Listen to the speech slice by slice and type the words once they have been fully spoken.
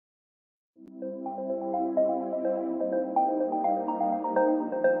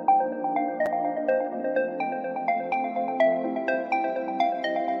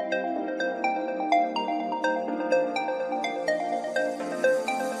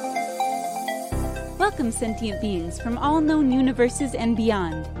Welcome, sentient beings from all known universes and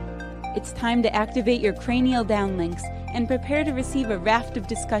beyond. It's time to activate your cranial downlinks and prepare to receive a raft of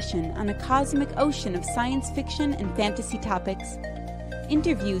discussion on a cosmic ocean of science fiction and fantasy topics,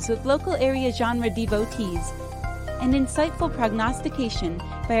 interviews with local area genre devotees, and insightful prognostication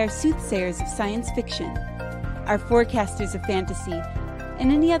by our soothsayers of science fiction, our forecasters of fantasy,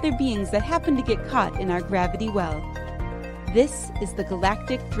 and any other beings that happen to get caught in our gravity well. This is the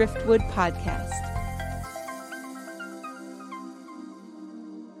Galactic Driftwood Podcast.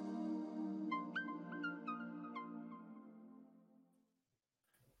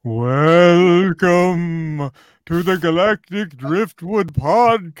 Welcome to the Galactic Driftwood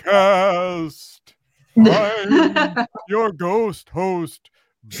Podcast. I'm your ghost host,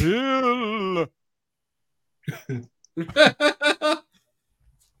 Bill. Hey,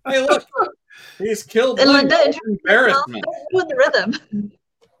 look, he's killed. And Linda, embarrassment. With the rhythm.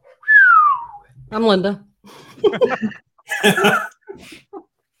 I'm Linda.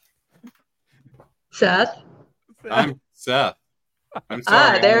 Seth. I'm Seth. I'm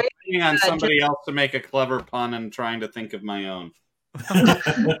sorry. There I'm waiting on somebody else to make a clever pun and trying to think of my own.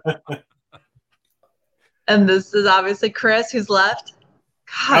 And this is obviously Chris, who's left.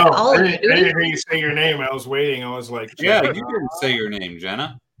 God, I didn't hear you say your name. I was waiting. I was like, yeah, you didn't say your name,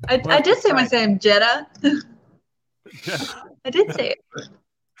 Jenna. I did say my name, Jenna. I did say it.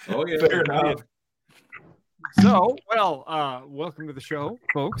 Oh, yeah. fair enough. So, welcome to the show,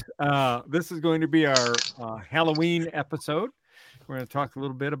 folks. This is going to be our Halloween episode. We're going to talk a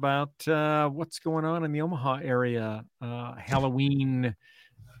little bit about what's going on in the Omaha area, Halloween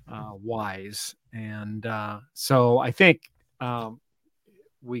wise. And so I think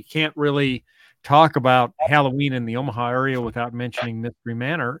we can't really talk about Halloween in the Omaha area without mentioning Mystery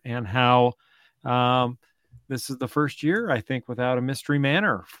Manor and how this is the first year, I think, without a Mystery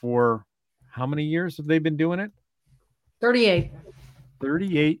Manor. For how many years have they been doing it? 38.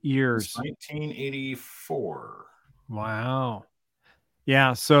 38 years. 1984. Wow.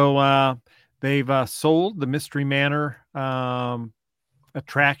 Yeah, so they've sold the Mystery Manor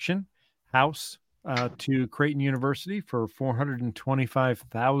attraction house to Creighton University for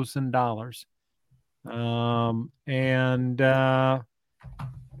 $425,000. And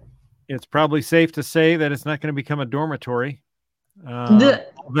it's probably safe to say that it's not going to become a dormitory.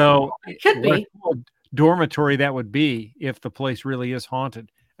 Though it could be. Dormitory that would be if the place really is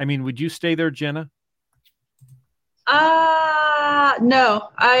haunted. I mean, would you stay there, Jenna? No.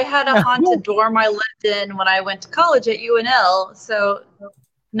 I had a haunted dorm I lived in when I went to college at UNL. So,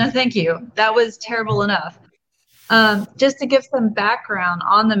 no, thank you. That was terrible enough. Just to give some background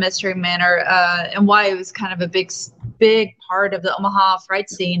on the Mystery Manor and why it was kind of a big part of the Omaha fright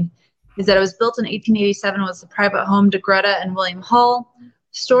scene is that it was built in 1887, was a private home to Greta and William Hall.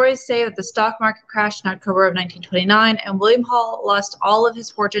 Stories say that the stock market crashed in October of 1929, and William Hall lost all of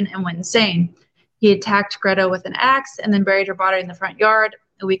his fortune and went insane. He attacked Greta with an axe and then buried her body in the front yard.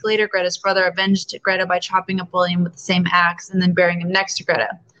 A week later, Greta's brother avenged Greta by chopping up William with the same axe and then burying him next to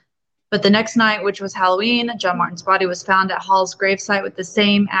Greta. But the next night, which was Halloween, John Martin's body was found at Hall's gravesite with the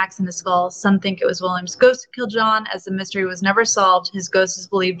same axe in his skull. Some think it was William's ghost who killed John. As the mystery was never solved, his ghost is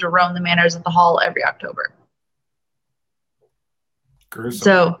believed to roam the manors of the Hall every October. Gruesome.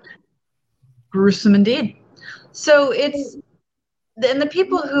 So, gruesome indeed. So and the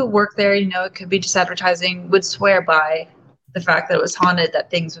people who work there, it could be just advertising, would swear by the fact that it was haunted,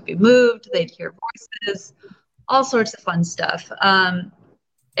 that things would be moved, they'd hear voices, all sorts of fun stuff.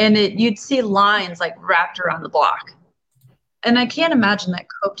 And you'd see lines like wrapped around the block. And I can't imagine that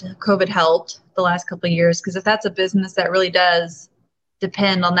COVID helped the last couple of years, because if that's a business that really does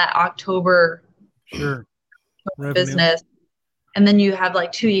depend on that October business, and then you have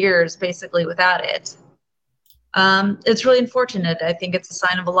like 2 years basically without it, it's really unfortunate. I think it's a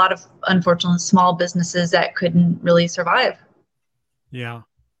sign of a lot of, unfortunately, small businesses that couldn't really survive. Yeah.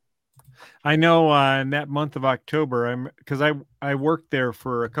 I know in that month of October, because I worked there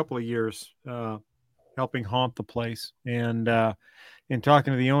for a couple of years, helping haunt the place, and in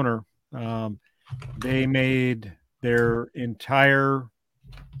talking to the owner, they made their entire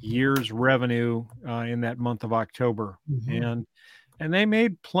year's revenue in that month of October, and they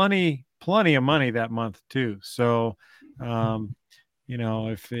made plenty of money that month too. So,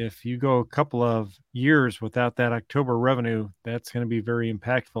 if you go a couple of years without that October revenue, that's going to be very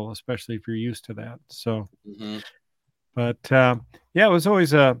impactful, especially if you're used to that. So, but it was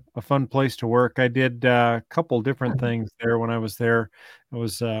always a fun place to work. I did a couple different things there when I was there. I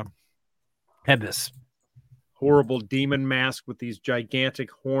was had this horrible demon mask with these gigantic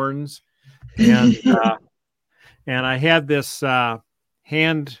horns, and I had this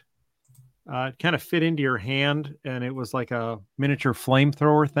hand it kind of fit into your hand, and it was like a miniature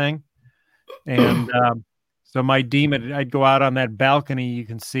flamethrower thing. And so my demon, I'd go out on that balcony you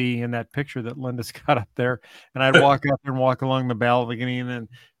can see in that picture that Linda's got up there, and I'd walk up and walk along the balcony, and then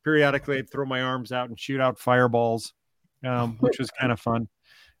periodically I'd throw my arms out and shoot out fireballs, which was kind of fun.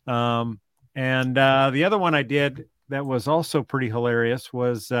 And the other one I did that was also pretty hilarious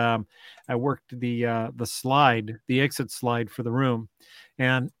was I worked the exit slide for the room.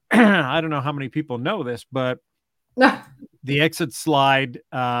 And I don't know how many people know this, but the exit slide,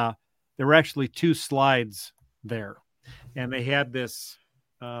 there were actually 2 slides there. And they had this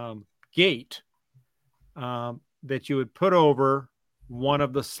gate that you would put over one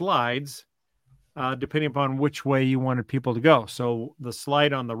of the slides, depending upon which way you wanted people to go. So the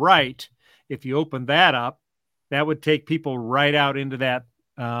slide on the right, if you open that up, that would take people right out into that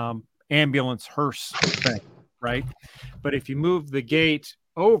ambulance hearse thing, right? But if you move the gate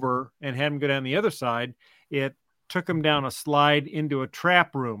over and had them go down the other side, it took them down a slide into a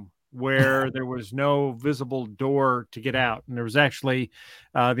trap room where there was no visible door to get out. And there was actually,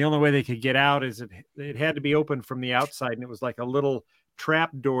 the only way they could get out is it had to be opened from the outside. And it was like a little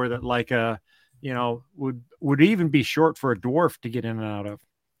trap door that like would even be short for a dwarf to get in and out of.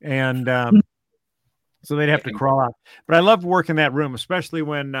 And so they'd have to crawl out. But I loved working that room, especially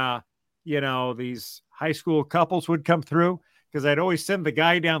when, these high school couples would come through, because I'd always send the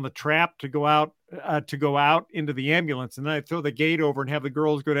guy down the trap to go out into the ambulance. And then I'd throw the gate over and have the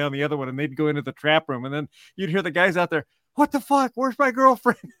girls go down the other one, and they'd go into the trap room. And then you'd hear the guys out there, "What the fuck? Where's my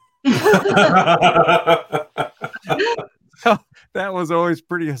girlfriend?" So that was always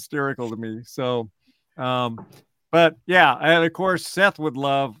pretty hysterical to me. So, but yeah, and of course Seth would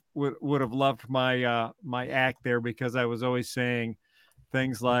have loved my my act there, because I was always saying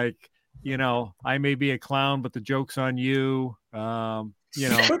things like, I may be a clown, but the joke's on you. I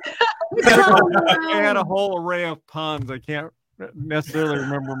had a whole array of puns. I can't necessarily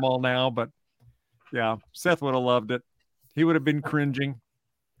remember them all now, but yeah, Seth would have loved it. He would have been cringing.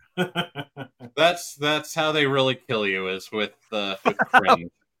 That's how they really kill you, is with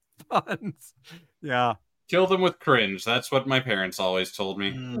cringe. Puns. Yeah. Kill them with cringe. That's what my parents always told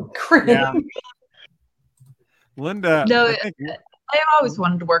me. Cringe. Yeah. Linda. No, I always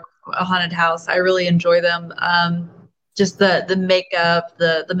wanted to work a haunted house. I really enjoy them. Just the makeup,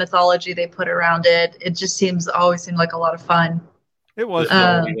 the mythology they put around it. It just always seemed like a lot of fun. It was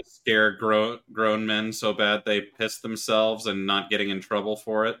to scare grown men so bad they piss themselves and not getting in trouble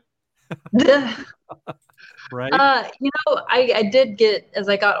for it. Right. I did get, as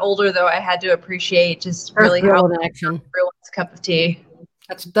I got older though, I had to appreciate just really how in action. Everyone's cup of tea.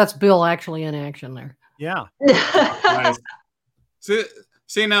 That's Bill actually in action there. Yeah. Nice.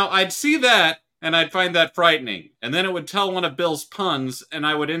 See, now I'd see that and I'd find that frightening, and then it would tell one of Bill's puns, and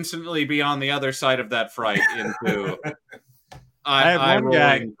I would instantly be on the other side of that fright into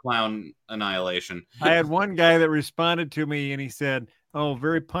eye-rolling clown annihilation. I had one guy that responded to me, and he said, "Oh,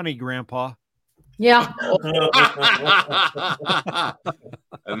 very punny, Grandpa." Yeah.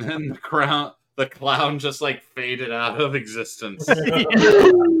 And then the clown just like faded out of existence.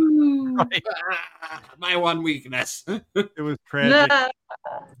 Right. My one weakness. It was tragic.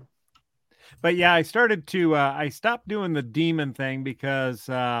 But yeah, I stopped doing the demon thing because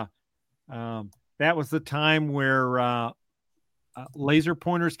that was the time where laser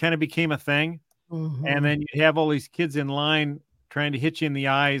pointers kind of became a thing. Mm-hmm. And then you have all these kids in line trying to hit you in the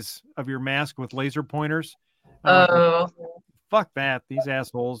eyes of your mask with laser pointers. Fuck that. These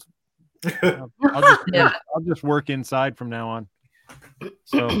assholes. I'll just work inside from now on.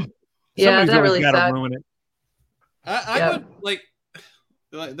 So yeah, that really sucks. Ruin it. I would like,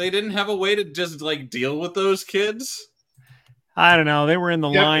 they didn't have a way to just like deal with those kids. I don't know. They were in the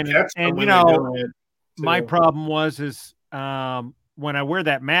line, and my problem was when I wear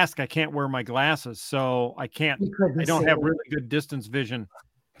that mask, I can't wear my glasses, so I don't have really good distance vision.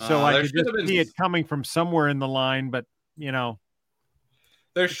 So I could just see it coming from somewhere in the line, but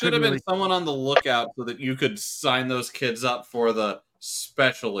there should have been someone on the lookout so that you could sign those kids up for the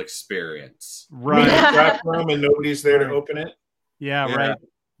special experience. Right. Trap room and nobody's there to open it. Yeah, right.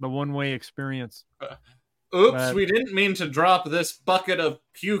 The one-way experience. Oops, we didn't mean to drop this bucket of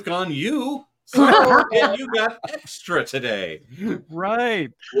puke on you. So you got extra today.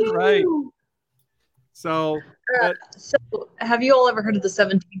 Right. So have you all ever heard of the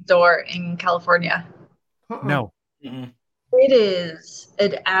 17th door in California? No. Mm-hmm. It is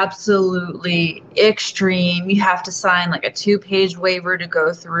an absolutely extreme. You have to sign like a 2-page waiver to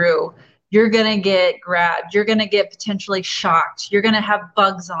go through. You're going to get grabbed. You're going to get potentially shocked. You're going to have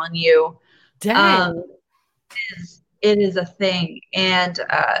bugs on you. Dang. it is a thing. And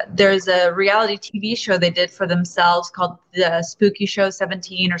there's a reality TV show they did for themselves called the Spooky Show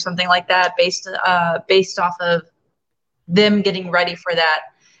 17 or something like that, based off of them getting ready for that.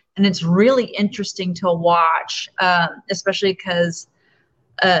 And it's really interesting to watch, especially because,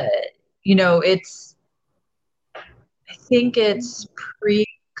 I think it's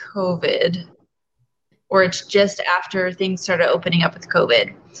pre-COVID, or it's just after things started opening up with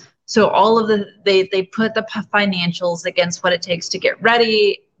COVID. So all of they put the financials against what it takes to get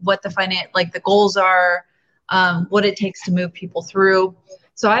ready, what the goals are, what it takes to move people through.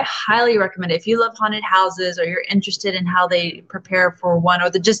 So I highly recommend it. If you love haunted houses, or you're interested in how they prepare for one, or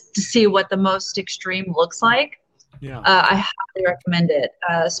just to see what the most extreme looks like, I highly recommend it.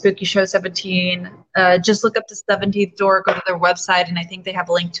 Spooky Show 17. Just look up the 17th Door, go to their website, and I think they have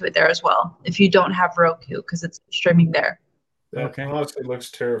a link to it there as well, if you don't have Roku, because it's streaming there. That honestly looks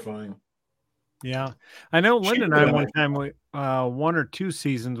terrifying. Yeah. I know Linda and I, one time, one or two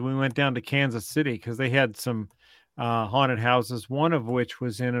seasons, we went down to Kansas City because they had some haunted houses, one of which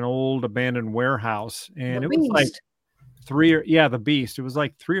was in an old abandoned warehouse. And it was like the Beast. It was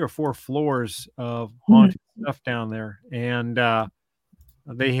like 3 or 4 floors of haunted stuff down there. And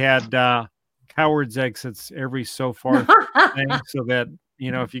they had coward's exits every so far thing, so that,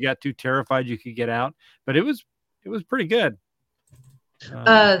 if you got too terrified, you could get out. But it was pretty good.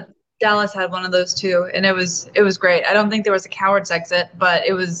 Dallas had one of those too, and it was great. I don't think there was a coward's exit, but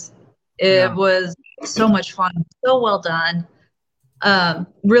it was so much fun, so well done.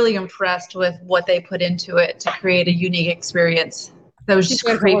 Really impressed with what they put into it to create a unique experience. That was just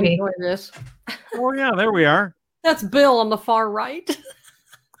creepy. Oh yeah, there we are. That's Bill on the far right.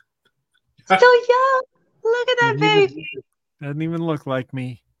 Still young. Look at that baby. Doesn't even look like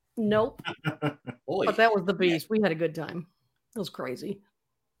me. Nope. But that was the Beast. We had a good time. It was crazy.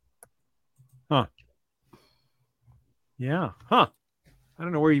 Huh. Yeah. Huh. I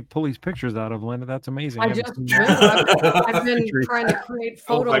don't know where you pull these pictures out of, Linda. That's amazing. I've been trying to create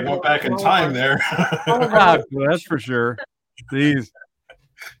photos. I go back in time there. That's for sure. These.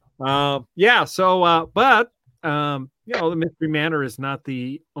 The Mystery Manor is not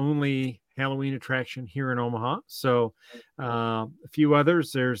the only Halloween attraction here in Omaha. So a few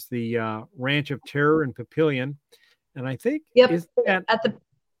others. There's the Ranch of Terror in Papillion. And I think at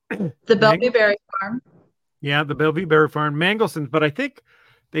the Bellevue Berry Farm. Yeah, the Bellevue Berry Farm, Mangelson's. But I think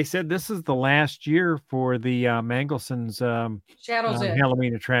they said this is the last year for the Mangelson's Shadow's Edge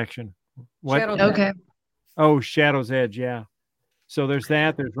Halloween attraction. What? Okay. Oh, Shadow's Edge, yeah. So there's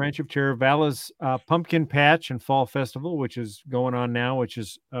that. There's Ranch of Terror, Vala's Pumpkin Patch and Fall Festival, which is going on now, which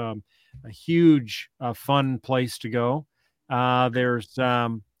is a huge, fun place to go. There's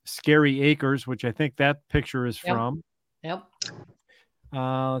Scary Acres, which I think that picture is from. Yep.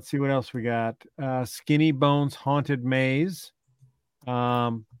 Let's see what else we got. Skinny Bones Haunted Maze.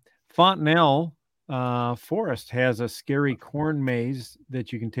 Fontenelle Forest has a scary corn maze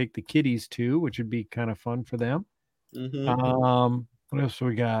that you can take the kiddies to, which would be kind of fun for them. Mm-hmm. What else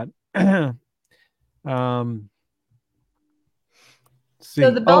we got?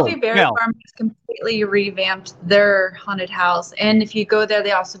 So the Bellevue Berry Farm has completely revamped their haunted house. And if you go there,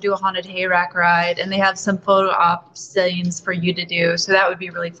 they also do a haunted hayrack ride, and they have some photo op scenes for you to do. So that would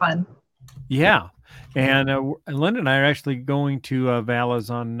be really fun. Yeah. And Linda and I are actually going to Vala's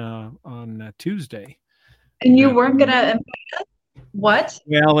on Tuesday. And you weren't going to invite us? What?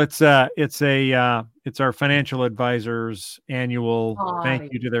 Well, it's our financial advisors' annual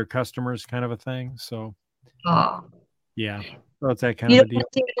thank you to their customers kind of a thing. So, yeah. So it's that kind of a deal.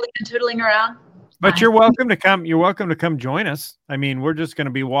 Tootling around. But you're welcome to come. You're welcome to come join us. I mean, we're just going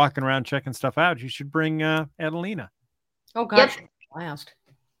to be walking around checking stuff out. You should bring Adelina. Oh gosh, blast!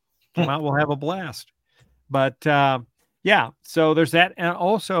 Come out, we'll have a blast. But so there's that, and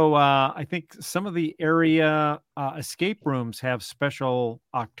also I think some of the area escape rooms have special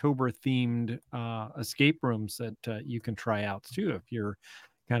October themed escape rooms that you can try out too if you're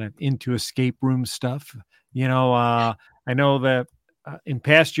kind of into escape room stuff. I know that in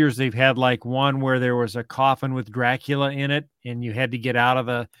past years they've had like one where there was a coffin with Dracula in it, and you had to get out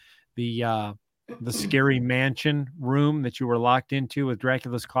of the scary mansion room that you were locked into with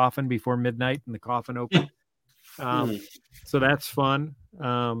Dracula's coffin before midnight, and the coffin opened. So that's fun.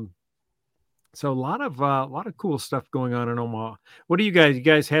 So a lot of cool stuff going on in Omaha. What do you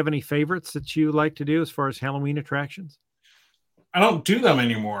guys have any favorites that you like to do as far as Halloween attractions? I don't do them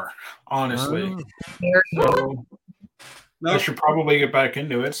anymore, honestly. So I should probably get back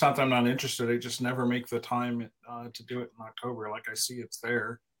into it. It's not that I'm not interested. I just never make the time to do it in October. Like I see it's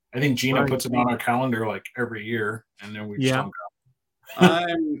there. I think Gina puts it on our calendar like every year, and then we just don't go.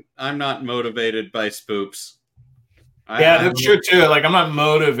 I'm not motivated by spooks. That's true too. Like I'm not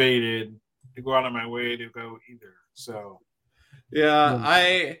motivated to go out of my way to go either. So yeah,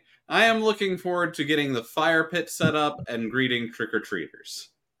 I am looking forward to getting the fire pit set up and greeting trick-or-treaters.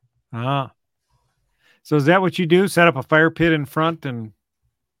 So is that what you do? Set up a fire pit in front and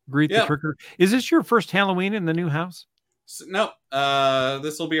greet the trick-or? Is this your first Halloween in the new house? No,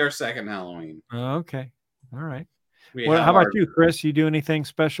 this will be our second Halloween. Okay. All right. How about you, Chris? You do anything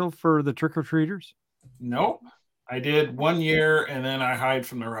special for the trick-or-treaters? Nope. I did 1 year, and then I hide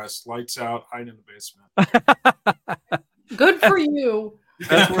from the rest. Lights out, hide in the basement. Good for you.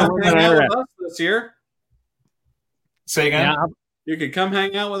 That's where we're hanging out with us this year. Say again? Yeah. You could come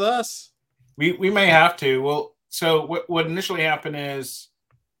hang out with us. We may have to. Well, so what initially happened is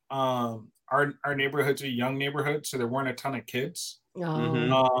our neighborhood's a young neighborhood, so there weren't a ton of kids.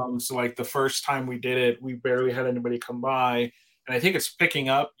 So like the first time we did it, we barely had anybody come by. And I think it's picking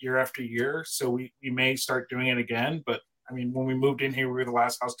up year after year. So we may start doing it again. But I mean, when we moved in here, we were the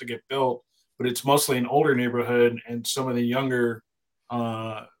last house to get built. But it's mostly an older neighborhood. And some of the younger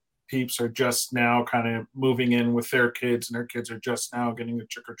peeps are just now kind of moving in with their kids. And their kids are just now getting the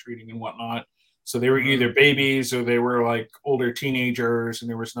trick-or-treating and whatnot. So they were either babies or they were like older teenagers. And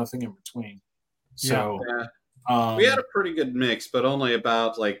there was nothing in between. So we had a pretty good mix, but only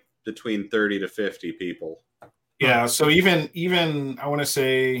about like between 30 to 50 people. Yeah, so even I want to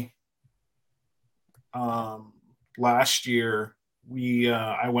say last year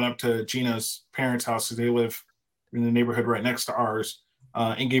I went up to Gina's parents' house because they live in the neighborhood right next to ours,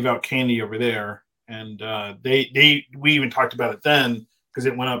 and gave out candy over there. And we even talked about it then because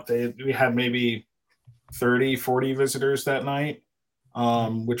it went up. We had maybe 30, 40 visitors that night,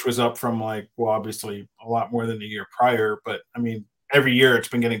 which was up from obviously a lot more than the year prior. But I mean, every year it's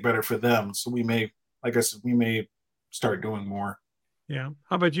been getting better for them. So we may, like I said, we may start doing more. Yeah.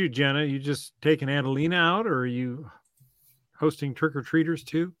 How about you, Jenna? You just taking Adelina out, or are you hosting trick-or-treaters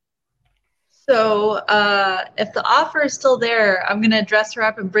too? So if the offer is still there, I'm going to dress her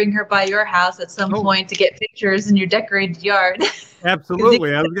up and bring her by your house at some point to get pictures in your decorated yard.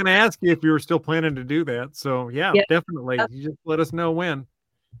 Absolutely. I was going to ask you if you were still planning to do that. So yeah, definitely. You just let us know when.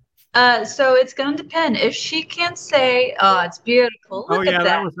 So it's going to depend. If she can say, "Oh, it's beautiful." Look at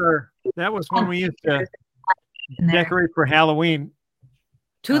that. That was when we used to decorate for Halloween.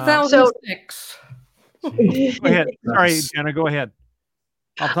 2006. Go ahead. Sorry, Jenna, go ahead.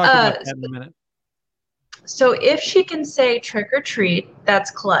 I'll talk about that in a minute. So if she can say trick or treat,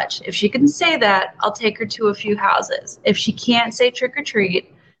 that's clutch. If she can say that, I'll take her to a few houses. If she can't say trick or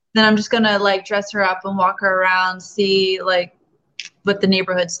treat, then I'm just going to dress her up and walk her around, see what the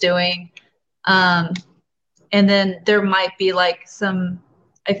neighborhood's doing. And then there might be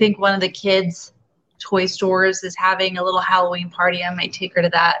I think one of the kids' toy stores is having a little Halloween party. I might take her to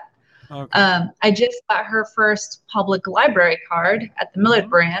that. Okay. I just got her first public library card at the Millard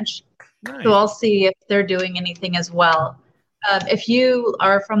branch. Nice. So I'll see if they're doing anything as well. If you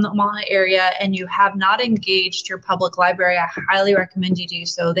are from the Omaha area and you have not engaged your public library, I highly recommend you do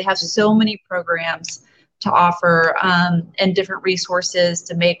so. They have so many programs to offer and different resources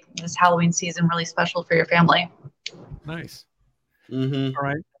to make this Halloween season really special for your family. Nice. Mm-hmm. All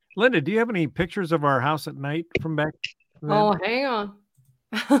right. Linda, do you have any pictures of our house at night from back then? Oh, hang on.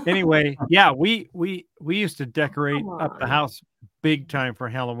 Anyway, yeah, we used to decorate up the house big time for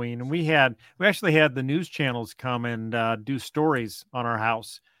Halloween, and we actually had the news channels come and do stories on our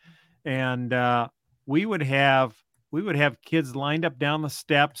house, and we would have kids lined up down the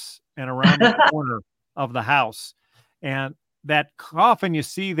steps and around the corner of the house, and that coffin you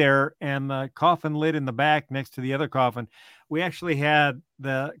see there and the coffin lid in the back next to the other coffin, we actually had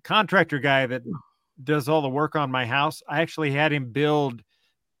the contractor guy that does all the work on my house. I actually had him build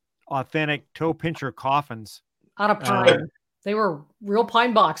authentic toe pincher coffins out of pine. They were real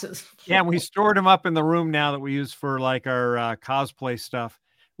pine boxes. Yeah, and we stored them up in the room now that we use for our cosplay stuff,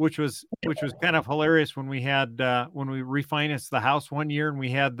 which was kind of hilarious when we had when we refinanced the house one year and we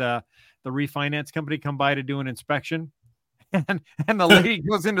had the refinance company come by to do an inspection, and the lady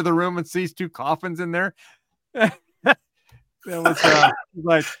goes into the room and sees two coffins in there. That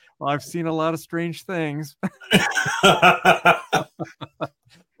was well, I've seen a lot of strange things.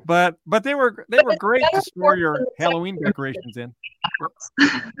 But they were great to store your Halloween decorations in.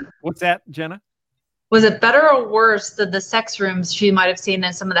 What's that, Jenna? Was it better or worse than the sex rooms she might have seen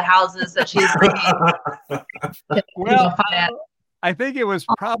in some of the houses that she's bringing? Well, I think it was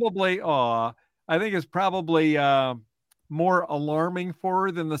probably more alarming for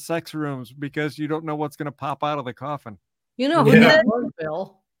her than the sex rooms because you don't know what's going to pop out of the coffin. You know who that was,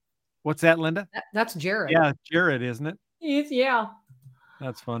 Bill? What's that, Linda? That's Jared. Yeah, Jared, isn't it? Yeah.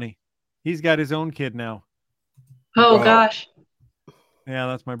 That's funny. He's got his own kid now. Oh gosh. Yeah,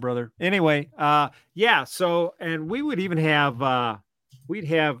 that's my brother. Anyway, yeah. So, and we would even have, we'd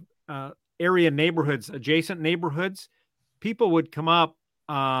have area neighborhoods, adjacent neighborhoods. People would come up.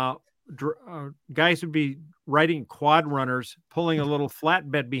 Guys would be riding quad runners, pulling a little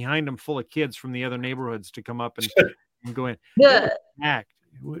flatbed behind them full of kids from the other neighborhoods to come up and go in. Yeah.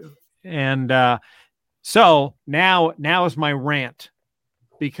 And so now is my rant,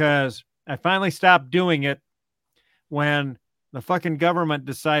 because I finally stopped doing it when the fucking government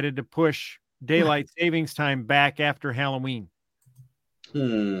decided to push daylight savings time back after Halloween.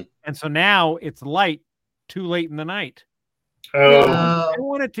 And so now it's light too late in the night. I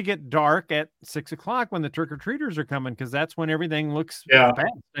want it to get dark at 6 o'clock when the trick-or-treaters are coming, because that's when everything looks best.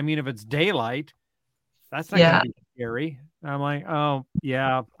 I mean, if it's daylight, that's not going to be scary. I'm like, oh,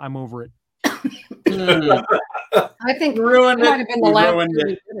 yeah, I'm over it. I think ruined it. Might have been the last time we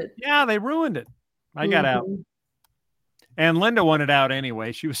did it. Yeah, they ruined it. I got out. And Linda wanted out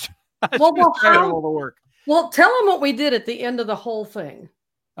anyway. She was, well, trying all the work. Well, tell them what we did at the end of the whole thing.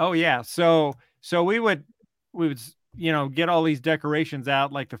 Oh, yeah. So we would, get all these decorations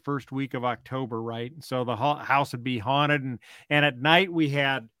out like the first week of October, right? So the house would be haunted, and at night we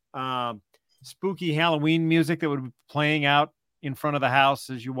had spooky Halloween music that would be playing out in front of the house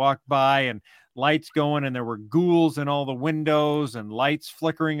as you walked by, and lights going, and there were ghouls in all the windows and lights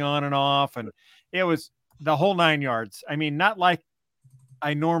flickering on and off, and it was the whole 9 yards. I mean, not like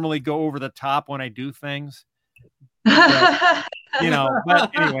I normally go over the top when I do things, but,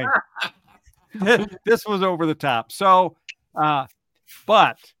 but anyway. This was over the top. So,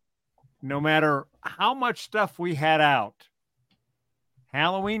 but no matter how much stuff we had out,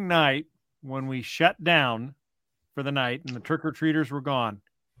 Halloween night, when we shut down for the night and the trick-or-treaters were gone,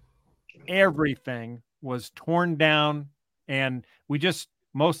 everything was torn down, and we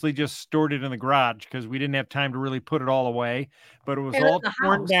mostly just stored it in the garage because we didn't have time to really put it all away, but it was all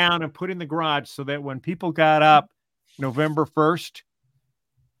torn down and put in the garage so that when people got up November 1st,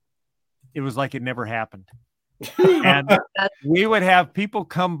 it was like it never happened. And we would have people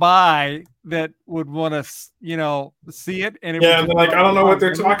come by that would want to, see it. And they're like, I don't know what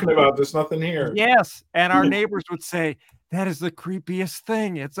they're talking about. There's nothing here. Yes. And our neighbors would say, that is the creepiest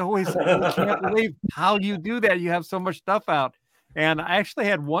thing. It's always, I can't believe how you do that. You have so much stuff out. And I actually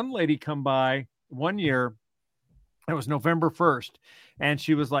had one lady come by one year. It was November 1st. And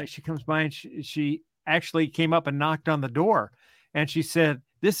she was like, she comes by and she actually came up and knocked on the door. And she said,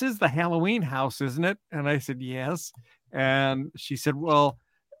 this is the Halloween house, isn't it? And I said, yes. And she said, well,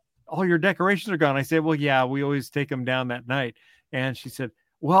 all your decorations are gone. I said, well, yeah, we always take them down that night. And she said,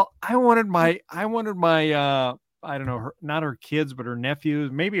 well, I wanted my, I don't know, not her kids, but her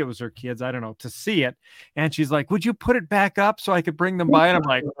nephews, maybe it was her kids, I don't know, to see it. And she's like, would you put it back up so I could bring them by? And I'm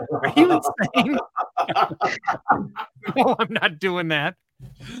like, are you insane? No, I'm not doing that.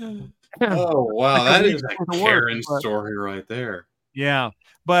 Oh, wow. That is a Karen story right there. Yeah.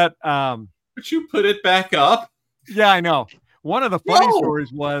 But would you put it back up? Yeah, I know. One of the funny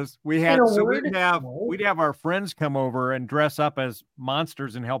stories was we'd have our friends come over and dress up as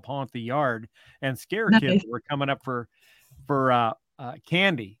monsters and help haunt the yard and scare kids who were coming up for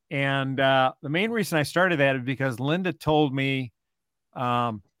candy. And the main reason I started that is because Linda told me,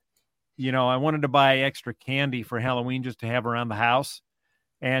 I wanted to buy extra candy for Halloween just to have around the house.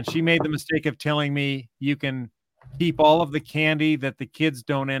 And she made the mistake of telling me you can keep all of the candy that the kids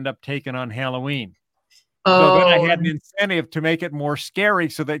don't end up taking on Halloween. So then I had an incentive to make it more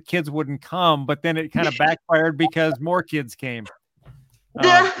scary so that kids wouldn't come, but then it kind of backfired because more kids came.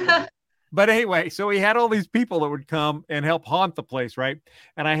 But anyway, so we had all these people that would come and help haunt the place, right?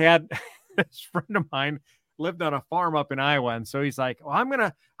 And I had this friend of mine lived on a farm up in Iowa, and so he's like, "Well, I'm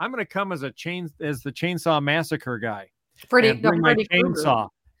gonna come as the Chainsaw Massacre guy, Freddy chainsaw."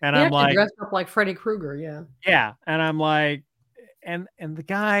 And I'm like, dressed up like Freddy Krueger, yeah. Yeah, and I'm like, and the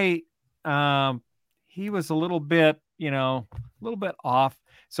guy, he was a little bit off.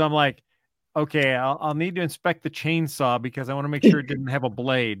 So I'm like, okay, I'll need to inspect the chainsaw because I want to make sure it didn't have a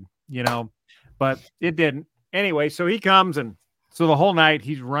blade, but it didn't. Anyway, so he comes, and so the whole night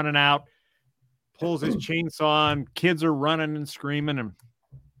he's running out, pulls his chainsaw on, kids are running and screaming. And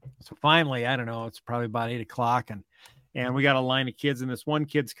so finally, I don't know, it's probably about 8 o'clock, and we got a line of kids, and this one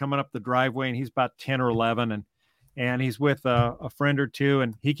kid's coming up the driveway, and he's about 10 or 11, and he's with a friend or two,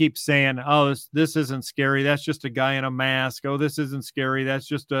 and he keeps saying, oh, this isn't scary. That's just a guy in a mask. Oh, this isn't scary. That's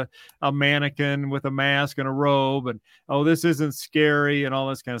just a mannequin with a mask and a robe. And, oh, this isn't scary, and all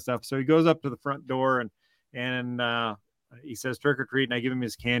this kind of stuff. So he goes up to the front door, and he says, trick or treat, and I give him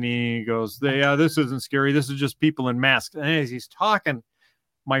his candy, and he goes, yeah, this isn't scary. This is just people in masks. And as he's talking,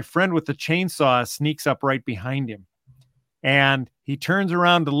 my friend with the chainsaw sneaks up right behind him. And he turns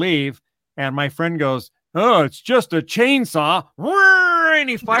around to leave. And my friend goes, "Oh, it's just a chainsaw." And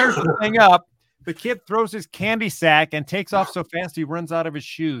he fires the thing up. The kid throws his candy sack and takes off so fast he runs out of his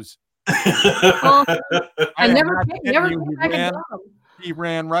shoes. He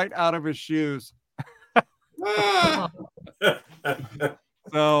ran right out of his shoes.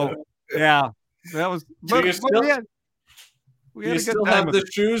 So, yeah, that was. Do you still have the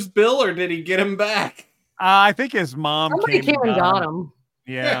shoes, Bill, or did he get him back? I think his mom came and got him.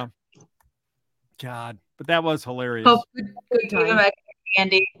 Yeah. God, but that was hilarious. Oh, good time.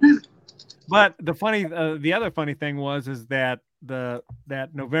 Candy. But the other funny thing is that that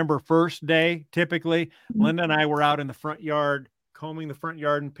November 1st day, typically, Linda and I were out in the front yard, combing the front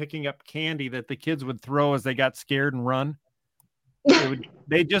yard and picking up candy that the kids would throw as they got scared and run.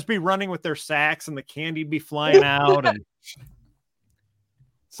 They'd just be running with their sacks and the candy'd be flying out. And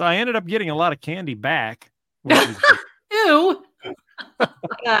so I ended up getting a lot of candy back. Ew.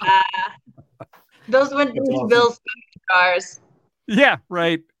 Those went into Bill's jars. Yeah,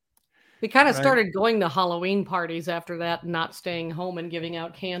 right. We kind of started going to Halloween parties after that, and not staying home and giving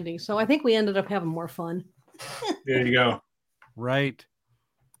out candy. So I think we ended up having more fun. There you go. Right.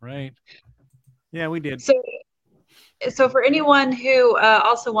 Yeah, we did. So for anyone who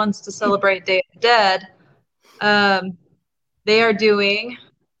also wants to celebrate Day of the Dead, they are doing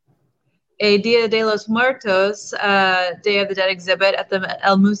a Dia de los Muertos Day of the Dead exhibit at the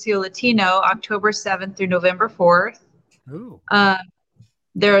El Museo Latino, October 7th through November 4th. Ooh.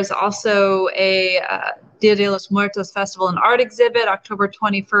 There is also a Dia de los Muertos Festival and Art exhibit, October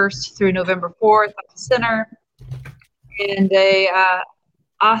 21st through November 4th at the center. And a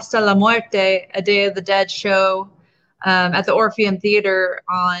Hasta la Muerte, a Day of the Dead show at the Orpheum Theater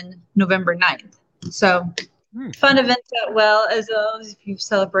on November 9th. So fun events as well as if you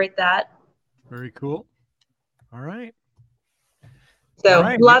celebrate that. Very cool. All right.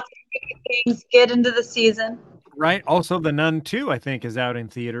 So lots of things, get into the season. Right. Also, The Nun 2, I think, is out in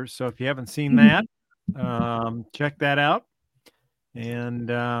theaters. So if you haven't seen that, check that out. And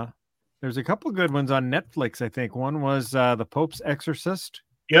there's a couple good ones on Netflix, I think. One was The Pope's Exorcist.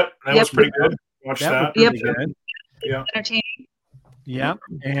 Yep, that was pretty good. Watch that. Yep. Good. Yeah. Entertaining. Yeah.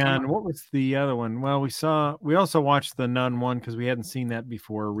 And what was the other one? Well, we also watched The Nun 1 because we hadn't seen that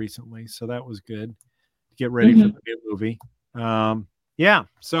before recently. So that was good to get ready for the new movie. Yeah.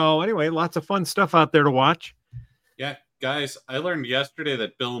 So anyway, lots of fun stuff out there to watch. Yeah, guys, I learned yesterday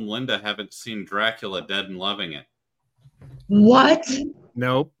that Bill and Linda haven't seen Dracula Dead and Loving It. What?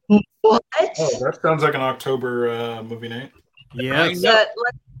 Nope. What? Oh, that sounds like an October movie night. Yeah. Let's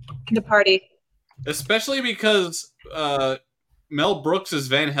the party. Especially because Mel Brooks'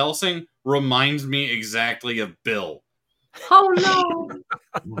 Van Helsing reminds me exactly of Bill. Oh, no.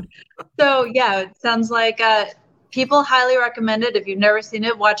 So, yeah, it sounds like people highly recommend it. If you've never seen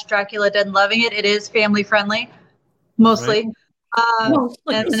it, watch Dracula Dead and Loving It. It is family friendly, mostly. Right.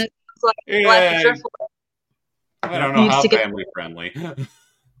 And it's like Galactic Driftwood. I don't know how family friendly.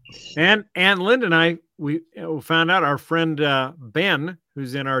 And Linda and I, we found out our friend Ben,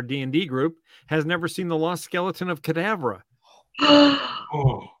 who's in our D&D group, has never seen The Lost Skeleton of Cadavra.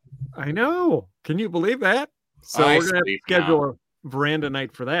 Oh, I know. Can you believe that? So we're going to schedule a veranda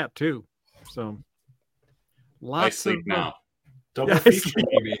night for that too. So lots of now. Double feature,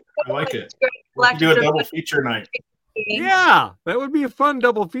 maybe. I like it. We do a double feature night. Yeah, that would be a fun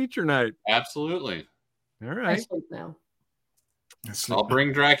double feature night. Absolutely. All right. I sleep now. I'll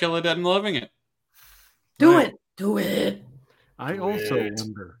bring Dracula Dead and Loving It. Do it. I also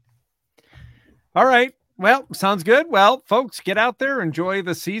wonder. All right. Well, sounds good. Well, folks, get out there, enjoy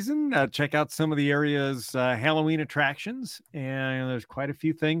the season, check out some of the area's Halloween attractions, and there's quite a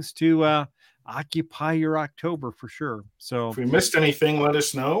few things to occupy your October for sure. So if we missed anything, let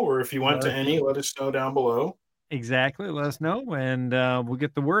us know, or if you went to any, let us know down below. Exactly. Let us know, and we'll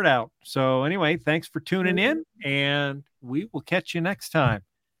get the word out. So anyway, thanks for tuning in, and we will catch you next time.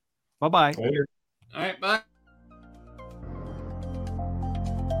 Bye-bye. Later. All right, bye.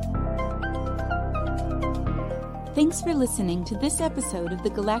 Thanks for listening to this episode of the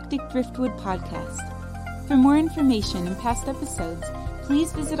Galactic Driftwood Podcast. For more information and past episodes,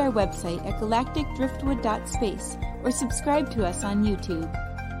 please visit our website at galacticdriftwood.space or subscribe to us on YouTube.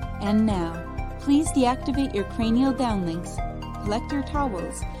 And now, please deactivate your cranial downlinks, collect your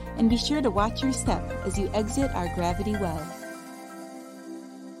towels, and be sure to watch your step as you exit our gravity well.